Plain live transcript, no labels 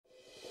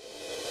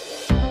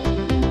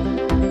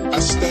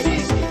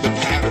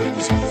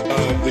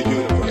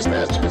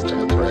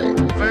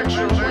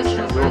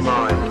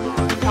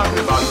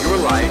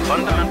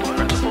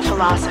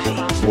philosophy.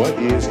 What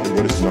is and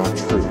what is not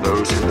true.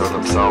 Those who know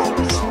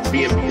themselves.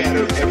 Being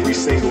better every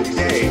single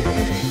day.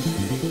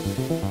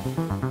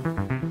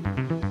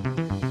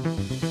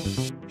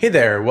 Hey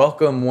there,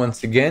 welcome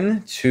once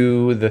again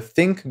to the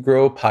Think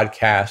Grow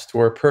podcast,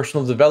 where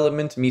personal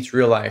development meets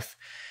real life.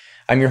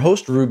 I'm your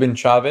host, Ruben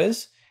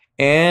Chavez,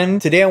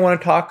 and today I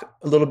want to talk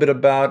a little bit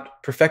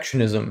about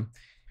perfectionism.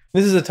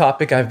 This is a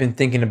topic I've been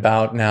thinking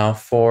about now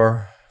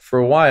for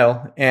a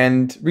while,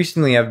 and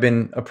recently I've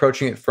been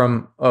approaching it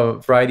from a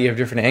variety of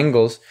different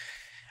angles.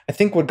 I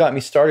think what got me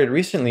started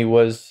recently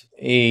was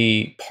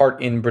a part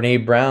in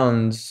Brene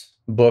Brown's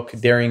book,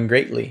 Daring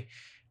Greatly.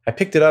 I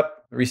picked it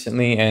up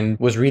recently and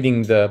was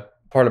reading the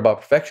part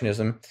about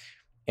perfectionism,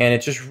 and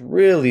it just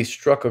really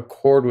struck a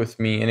chord with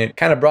me, and it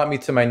kind of brought me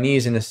to my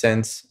knees in a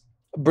sense.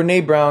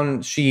 Brene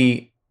Brown,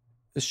 she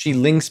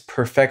links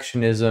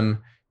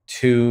perfectionism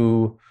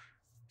to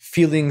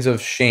feelings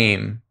of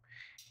shame,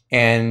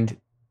 and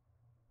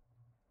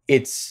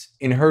it's,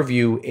 in her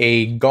view,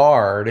 a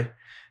guard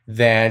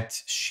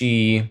that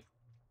she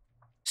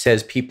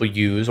says people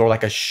use, or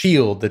like a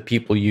shield that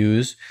people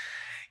use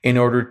in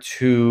order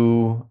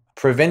to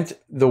prevent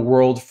the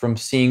world from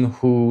seeing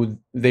who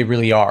they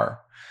really are,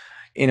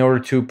 in order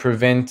to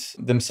prevent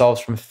themselves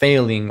from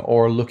failing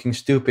or looking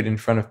stupid in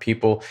front of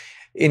people.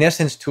 In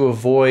essence, to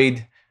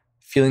avoid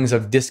feelings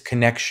of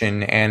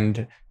disconnection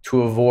and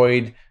to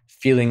avoid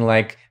feeling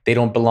like they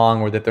don't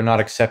belong or that they're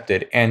not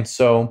accepted. And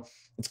so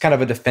it's kind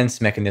of a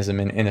defense mechanism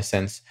in a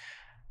sense.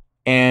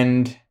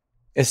 And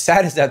as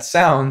sad as that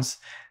sounds,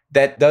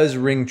 that does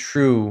ring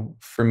true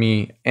for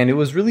me. And it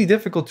was really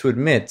difficult to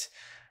admit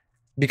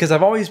because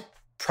I've always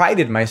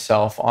prided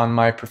myself on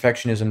my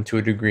perfectionism to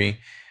a degree.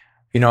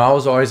 You know, I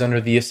was always under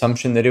the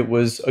assumption that it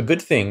was a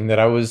good thing, that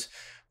I was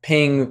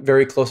paying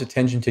very close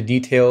attention to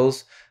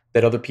details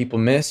that other people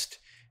missed.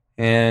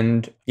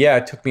 And yeah,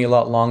 it took me a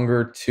lot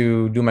longer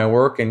to do my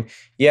work. And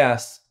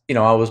yes, you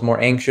know, I was more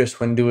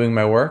anxious when doing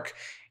my work.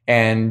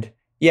 And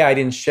yeah, I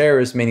didn't share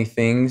as many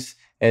things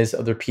as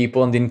other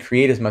people and didn't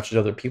create as much as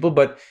other people.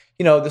 But,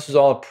 you know, this was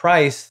all a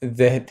price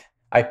that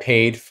I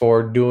paid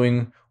for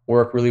doing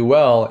work really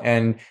well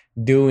and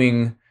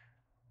doing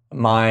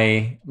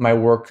my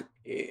work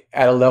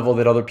at a level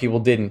that other people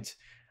didn't.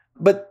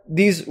 But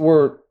these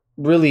were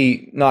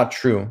really not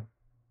true.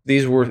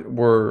 These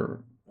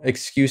were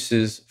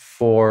excuses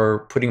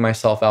for putting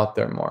myself out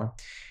there more.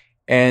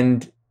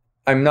 And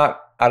I'm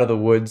not out of the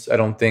woods, I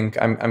don't think.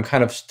 I'm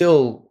kind of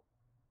still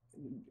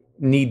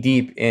knee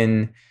deep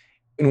in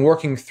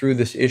working through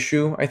this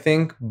issue, I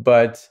think.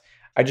 But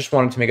I just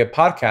wanted to make a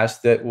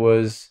podcast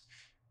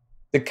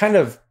that kind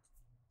of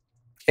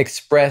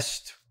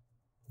expressed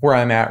where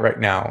I'm at right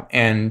now.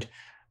 And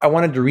I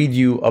wanted to read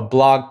you a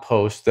blog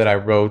post that I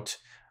wrote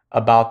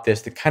about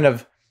this that kind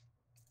of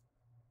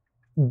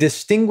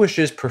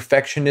distinguishes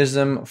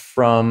perfectionism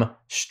from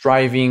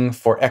striving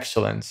for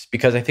excellence,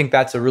 because I think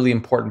that's a really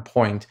important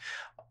point.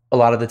 A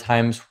lot of the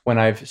times when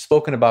I've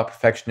spoken about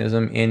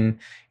perfectionism in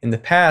the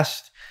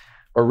past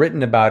or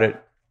written about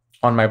it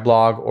on my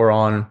blog or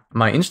on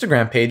my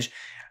Instagram page,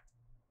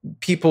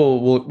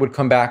 people would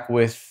come back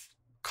with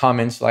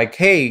comments like,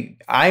 hey,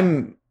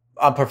 I'm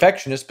a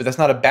perfectionist, but that's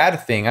not a bad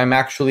thing. I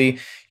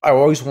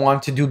always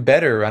want to do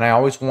better and I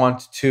always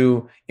want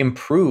to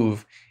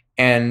improve.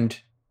 And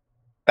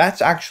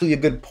that's actually a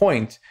good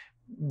point.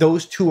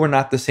 Those two are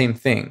not the same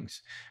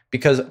things,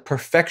 because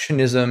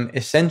perfectionism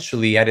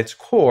essentially at its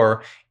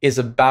core is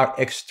about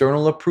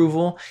external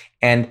approval,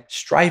 and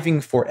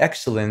striving for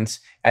excellence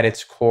at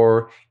its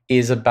core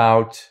is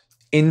about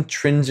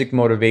intrinsic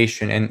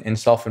motivation and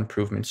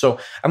self-improvement. So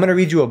I'm going to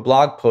read you a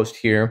blog post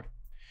here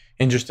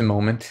in just a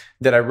moment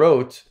that I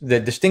wrote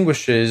that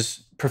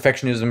distinguishes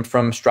perfectionism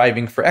from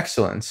striving for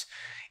excellence.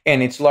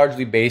 And it's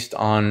largely based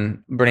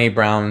on Brene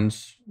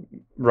Brown's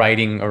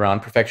writing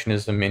around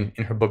perfectionism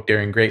in her book,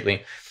 Daring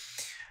Greatly.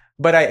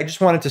 But I just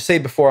wanted to say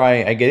before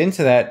I get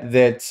into that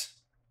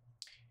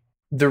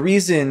the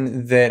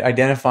reason that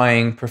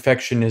identifying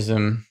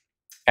perfectionism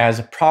as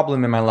a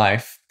problem in my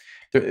life,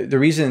 the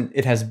reason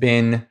it has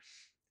been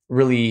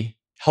really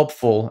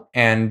helpful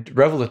and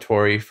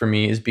revelatory for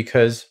me is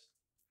because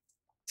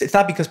it's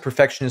not because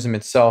perfectionism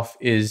itself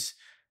is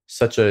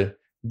such a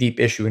deep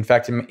issue. In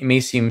fact, it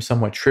may seem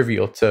somewhat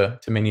trivial to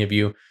many of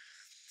you,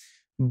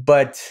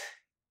 but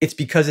it's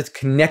because it's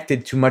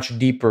connected to much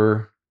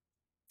deeper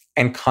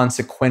and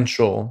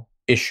consequential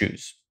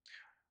issues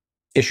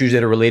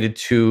that are related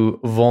to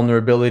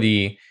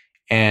vulnerability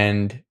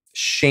and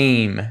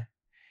shame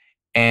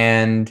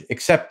and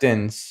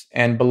acceptance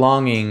and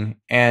belonging,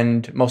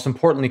 and most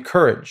importantly,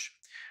 courage.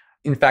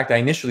 In fact, I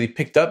initially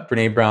picked up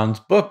Brene Brown's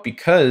book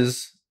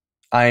because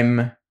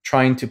I'm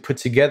trying to put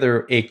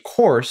together a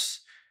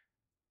course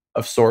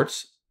of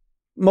sorts,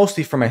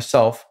 mostly for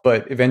myself,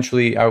 but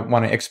eventually I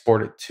want to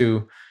export it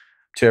to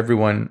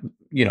everyone,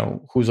 you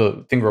know, who's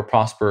a Think Grow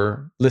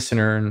Prosper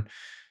listener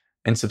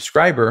and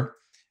subscriber,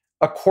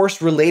 a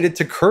course related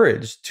to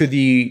courage, to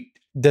the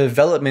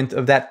development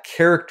of that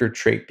character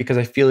trait, because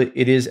I feel it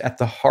is at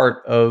the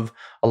heart of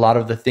a lot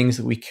of the things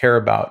that we care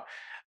about,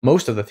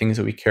 most of the things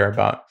that we care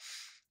about.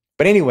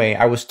 But anyway,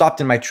 I was stopped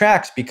in my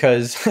tracks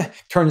because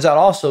turns out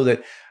also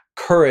that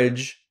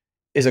courage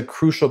is a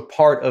crucial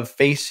part of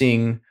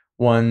facing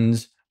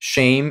one's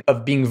shame,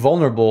 of being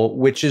vulnerable,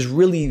 which is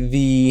really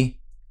the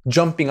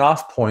jumping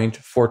off point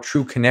for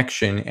true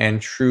connection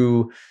and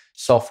true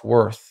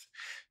self-worth.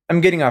 I'm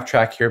getting off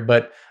track here,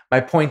 but my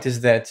point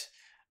is that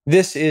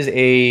this is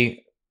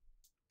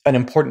an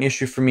important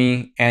issue for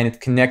me, and it's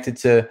connected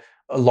to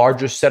a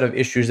larger set of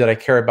issues that I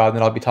care about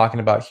that I'll be talking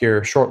about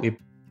here shortly.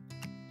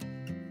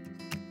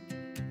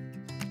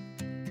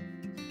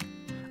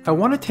 I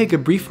want to take a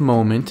brief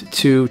moment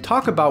to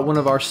talk about one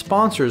of our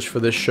sponsors for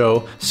this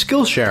show,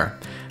 Skillshare.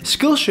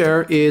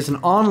 Skillshare is an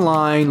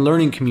online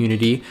learning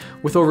community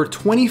with over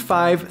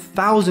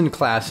 25,000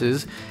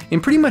 classes in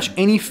pretty much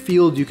any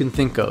field you can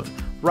think of: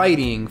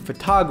 writing,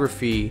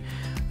 photography,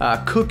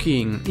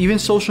 cooking, even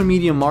social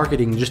media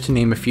marketing, just to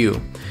name a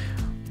few.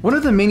 One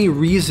of the many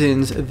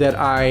reasons that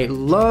I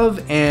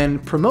love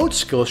and promote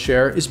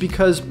Skillshare is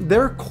because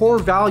their core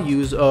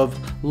values of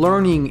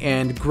learning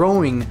and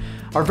growing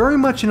are very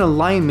much in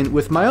alignment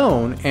with my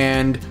own,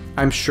 and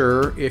I'm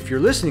sure if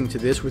you're listening to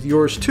this, with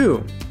yours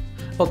too.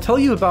 I'll tell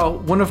you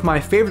about one of my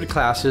favorite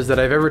classes that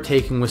I've ever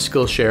taken with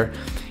Skillshare.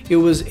 It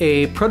was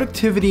a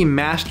productivity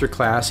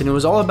masterclass, and it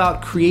was all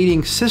about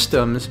creating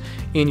systems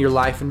in your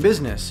life and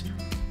business.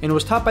 And it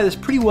was taught by this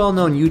pretty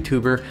well-known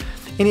YouTuber,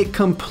 and it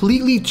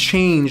completely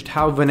changed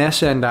how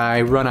Vanessa and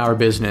I run our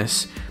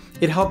business.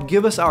 It helped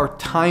give us our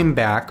time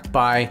back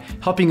by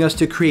helping us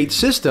to create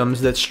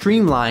systems that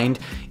streamlined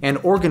and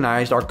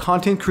organized our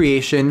content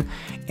creation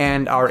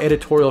and our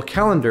editorial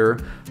calendar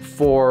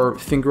for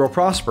Think, Grow,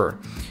 Prosper.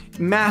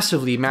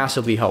 Massively,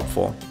 massively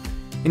helpful.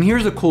 And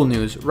here's the cool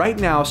news. Right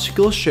now,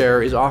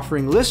 Skillshare is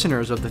offering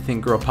listeners of the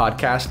Think, Grow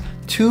podcast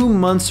 2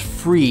 months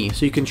free,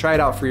 so you can try it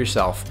out for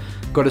yourself.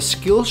 Go to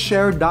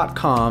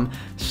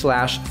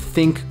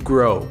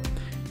Skillshare.com/thinkgrow.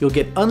 You'll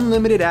get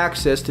unlimited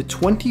access to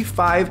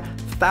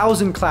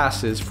 25,000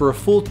 classes for a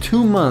full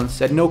 2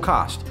 months at no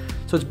cost.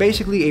 So it's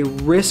basically a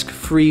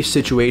risk-free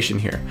situation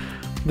here.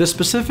 The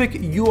specific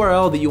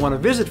URL that you want to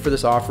visit for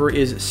this offer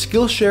is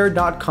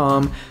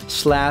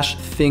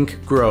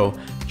Skillshare.com/thinkgrow.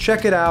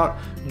 Check it out.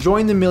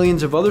 Join the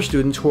millions of other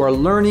students who are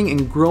learning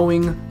and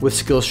growing with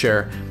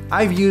Skillshare.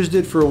 I've used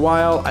it for a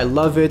while. I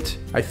love it.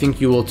 I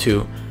think you will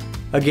too.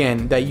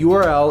 Again, that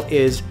URL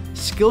is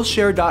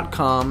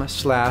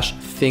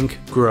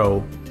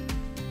Skillshare.com/thinkgrow.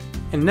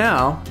 And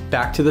now,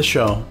 back to the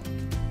show.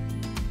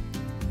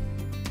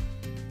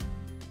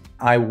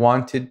 I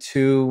wanted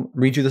to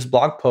read you this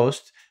blog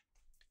post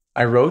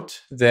I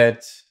wrote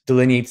that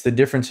delineates the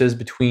differences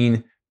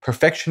between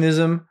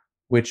perfectionism,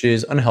 which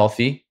is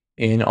unhealthy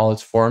in all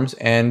its forms,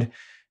 and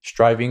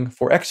striving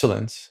for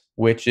excellence,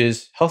 which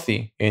is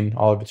healthy in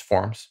all of its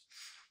forms.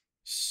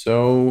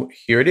 So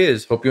here it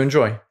is. Hope you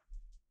enjoy.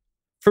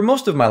 For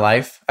most of my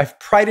life, I've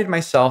prided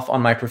myself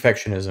on my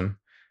perfectionism.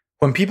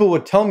 When people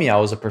would tell me I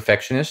was a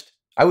perfectionist,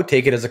 I would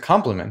take it as a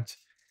compliment.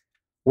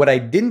 What I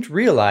didn't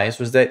realize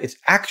was that it's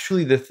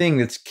actually the thing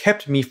that's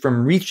kept me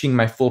from reaching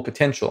my full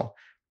potential.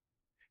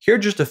 Here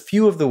are just a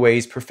few of the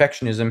ways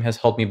perfectionism has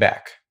held me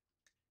back.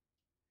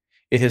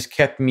 It has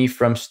kept me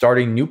from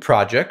starting new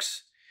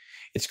projects.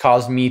 It's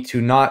caused me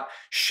to not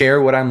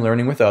share what I'm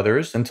learning with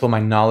others until my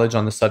knowledge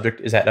on the subject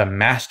is at a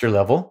master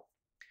level.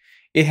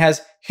 It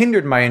has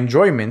hindered my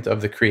enjoyment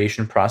of the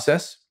creation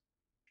process.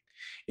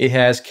 It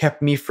has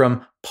kept me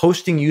from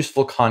posting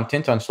useful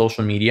content on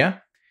social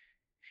media.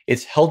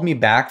 It's held me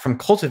back from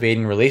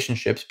cultivating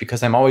relationships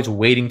because I'm always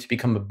waiting to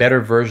become a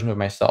better version of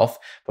myself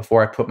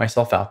before I put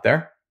myself out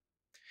there.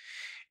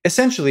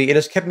 Essentially, it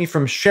has kept me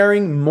from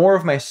sharing more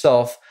of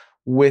myself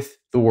with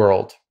the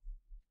world.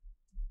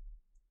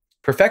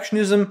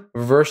 Perfectionism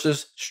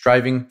versus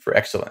striving for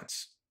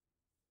excellence.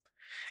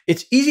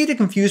 It's easy to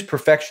confuse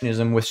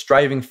perfectionism with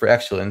striving for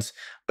excellence,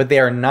 but they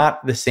are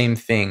not the same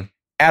thing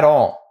at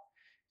all.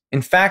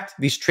 In fact,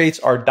 these traits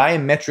are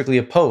diametrically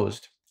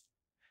opposed.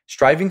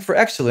 Striving for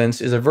excellence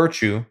is a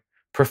virtue.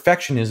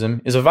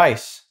 Perfectionism is a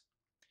vice.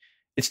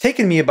 It's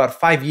taken me about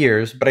 5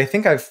 years, but I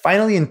think I've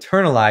finally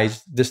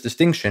internalized this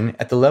distinction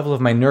at the level of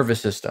my nervous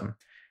system.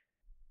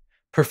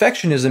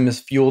 Perfectionism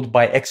is fueled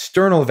by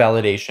external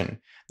validation,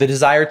 the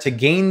desire to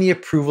gain the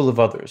approval of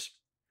others.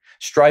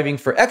 Striving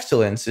for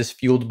excellence is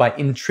fueled by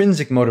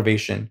intrinsic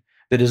motivation,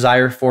 the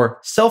desire for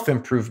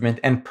self-improvement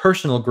and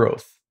personal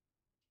growth.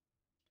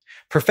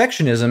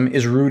 Perfectionism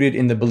is rooted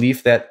in the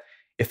belief that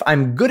if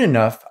I'm good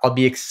enough, I'll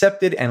be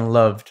accepted and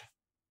loved.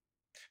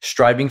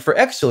 Striving for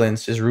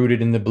excellence is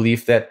rooted in the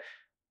belief that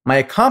my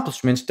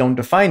accomplishments don't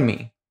define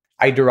me.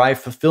 I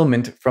derive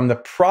fulfillment from the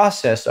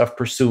process of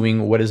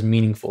pursuing what is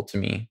meaningful to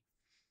me.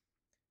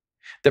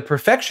 The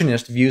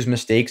perfectionist views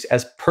mistakes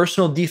as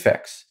personal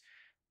defects.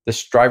 The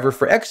striver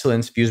for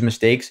excellence views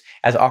mistakes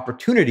as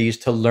opportunities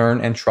to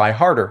learn and try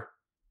harder.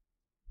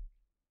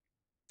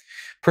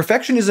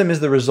 Perfectionism is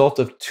the result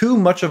of too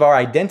much of our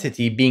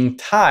identity being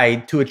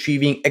tied to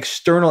achieving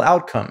external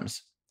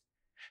outcomes.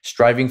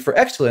 Striving for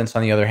excellence,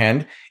 on the other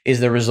hand, is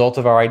the result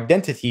of our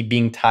identity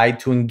being tied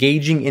to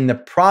engaging in the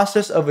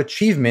process of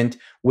achievement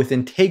with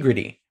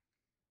integrity.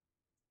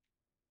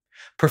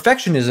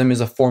 Perfectionism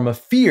is a form of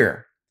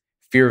fear.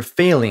 Fear of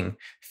failing,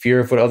 fear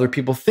of what other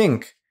people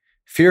think,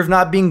 fear of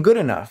not being good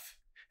enough,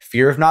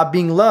 fear of not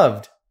being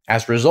loved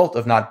as a result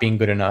of not being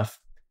good enough.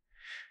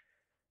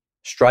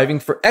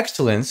 Striving for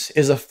excellence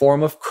is a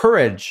form of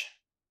courage.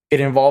 It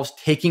involves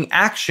taking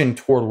action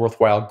toward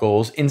worthwhile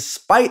goals in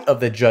spite of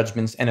the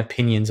judgments and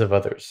opinions of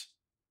others.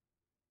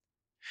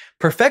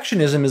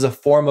 Perfectionism is a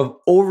form of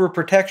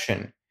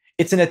overprotection.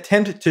 It's an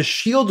attempt to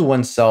shield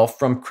oneself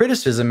from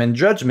criticism and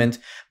judgment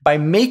by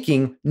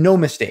making no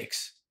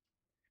mistakes.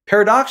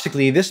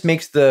 Paradoxically, this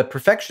makes the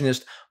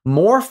perfectionist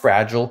more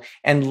fragile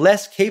and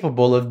less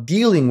capable of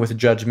dealing with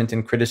judgment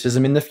and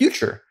criticism in the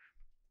future.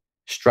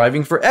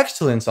 Striving for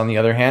excellence, on the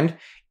other hand,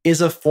 is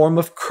a form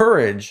of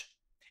courage.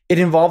 It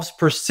involves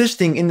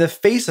persisting in the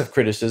face of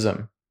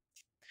criticism.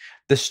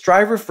 The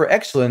striver for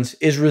excellence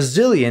is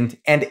resilient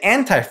and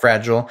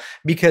anti-fragile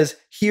because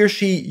he or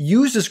she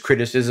uses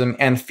criticism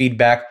and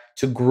feedback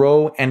to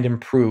grow and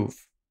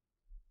improve.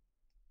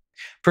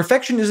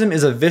 Perfectionism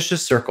is a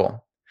vicious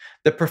circle.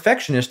 The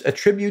perfectionist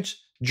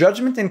attributes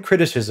judgment and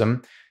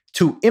criticism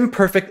to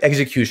imperfect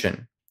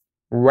execution,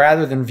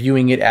 rather than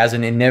viewing it as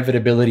an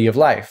inevitability of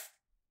life.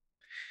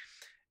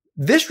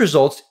 This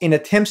results in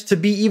attempts to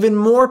be even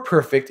more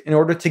perfect in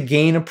order to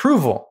gain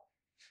approval.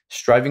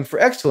 Striving for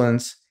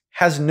excellence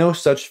has no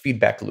such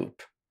feedback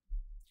loop.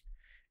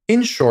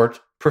 In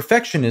short,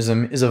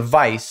 perfectionism is a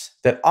vice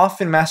that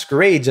often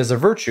masquerades as a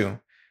virtue.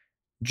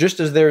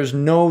 Just as there is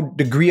no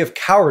degree of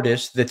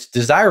cowardice that's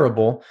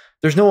desirable,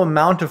 there's no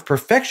amount of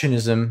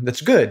perfectionism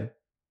that's good.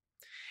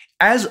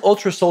 As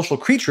ultra-social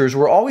creatures,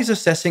 we're always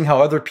assessing how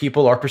other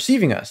people are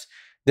perceiving us.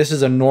 This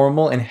is a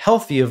normal and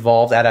healthy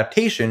evolved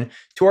adaptation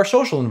to our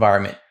social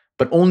environment,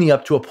 but only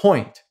up to a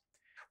point.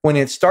 When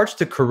it starts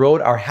to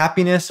corrode our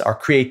happiness, our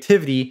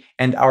creativity,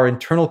 and our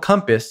internal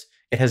compass,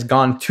 it has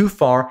gone too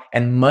far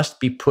and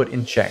must be put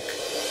in check.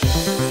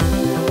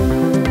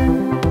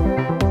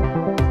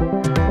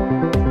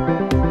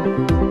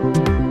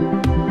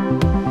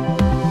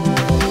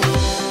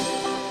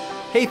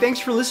 Hey, thanks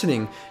for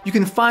listening. You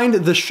can find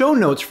the show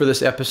notes for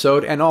this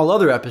episode and all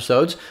other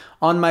episodes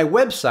on my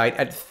website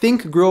at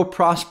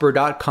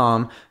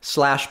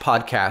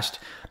thinkgrowprosper.com/podcast.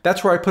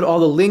 That's where I put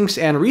all the links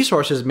and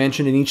resources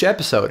mentioned in each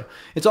episode.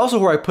 It's also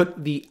where I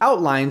put the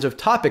outlines of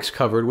topics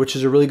covered, which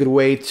is a really good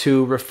way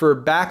to refer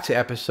back to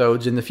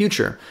episodes in the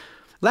future.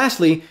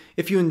 Lastly,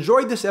 if you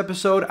enjoyed this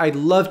episode, I'd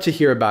love to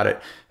hear about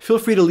it. Feel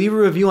free to leave a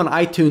review on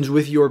iTunes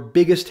with your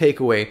biggest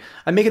takeaway.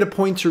 I make it a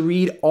point to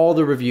read all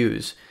the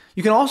reviews.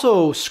 You can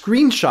also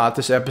screenshot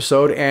this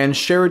episode and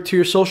share it to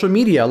your social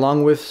media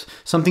along with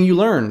something you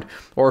learned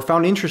or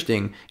found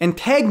interesting. And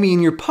tag me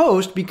in your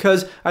post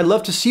because I'd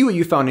love to see what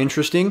you found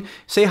interesting.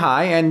 Say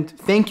hi and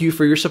thank you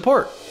for your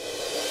support.